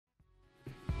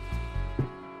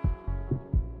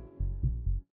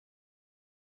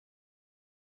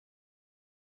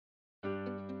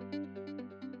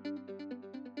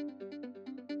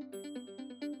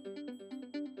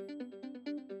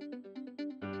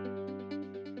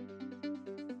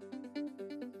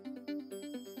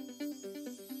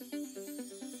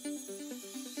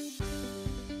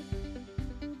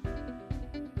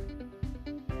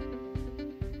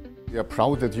We are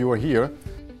proud that you are here,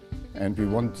 and we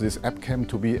want this app camp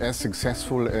to be as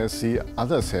successful as the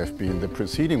others have been, the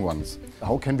preceding ones.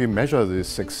 How can we measure the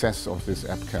success of this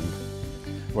app camp?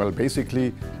 Well,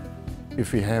 basically,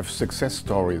 if we have success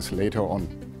stories later on,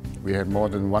 we had more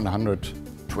than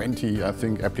 120, I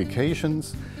think,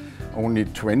 applications. Only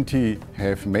 20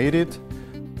 have made it.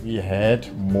 We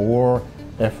had more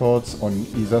efforts on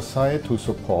either side to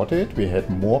support it. We had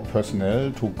more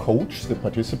personnel to coach the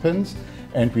participants,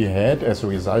 and we had, as a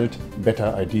result, better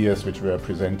ideas which were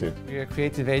presented. We're a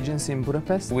creative agency in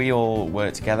Budapest. We all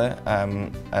work together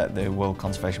at the World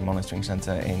Conservation Monitoring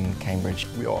Centre in Cambridge.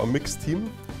 We are a mixed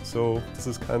team, so this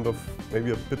is kind of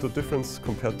maybe a bit of difference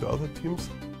compared to other teams.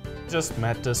 Just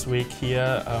met this week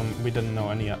here. We didn't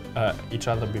know each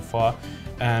other before,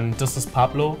 and this is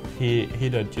Pablo. He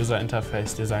did user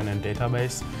interface design and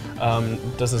database.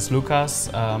 This is Lucas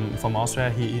from Austria.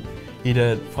 He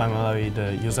did primarily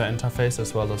the user interface,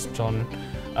 as well as John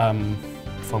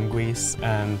from Greece,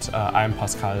 and I'm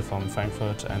Pascal from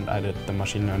Frankfurt, and I did the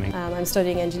machine learning. I'm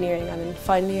studying engineering. I'm in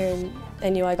final year in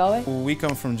NUI Galway. We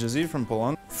come from Jazir, from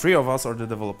Poland. 3 of us are the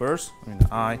developers.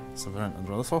 I, Severin and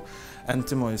Rodolfo, and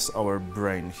Timo is our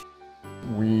brain.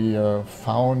 We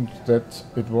found that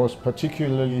it was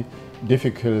particularly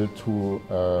difficult to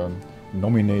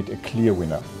nominate a clear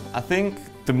winner. I think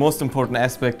the most important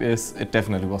aspect is it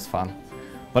definitely was fun,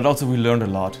 but also we learned a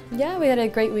lot. Yeah, we had a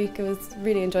great week. It was a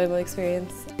really enjoyable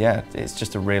experience. Yeah, it's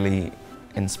just a really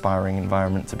inspiring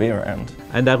environment to be around.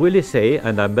 And I really say,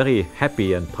 and I'm very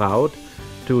happy and proud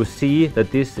to see that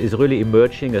this is really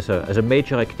emerging as a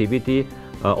major activity,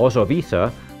 also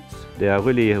Visa. They are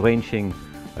really ranging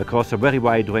across a very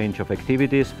wide range of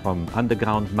activities, from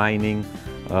underground mining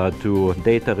to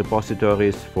data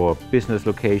repositories for business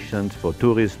locations, for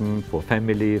tourism, for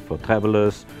family, for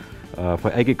travelers,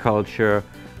 for agriculture,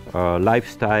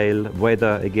 lifestyle,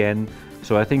 weather again.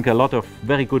 So I think a lot of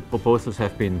very good proposals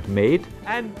have been made.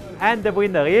 And the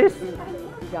winner is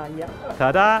Gaia.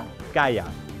 Tada, Gaia.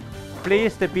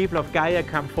 Please, the people of Gaia,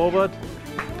 come forward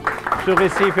to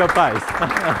receive your prize.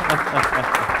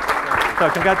 So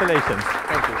congratulations.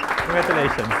 Thank you.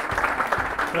 Congratulations.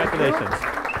 Congratulations.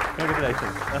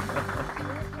 Congratulations.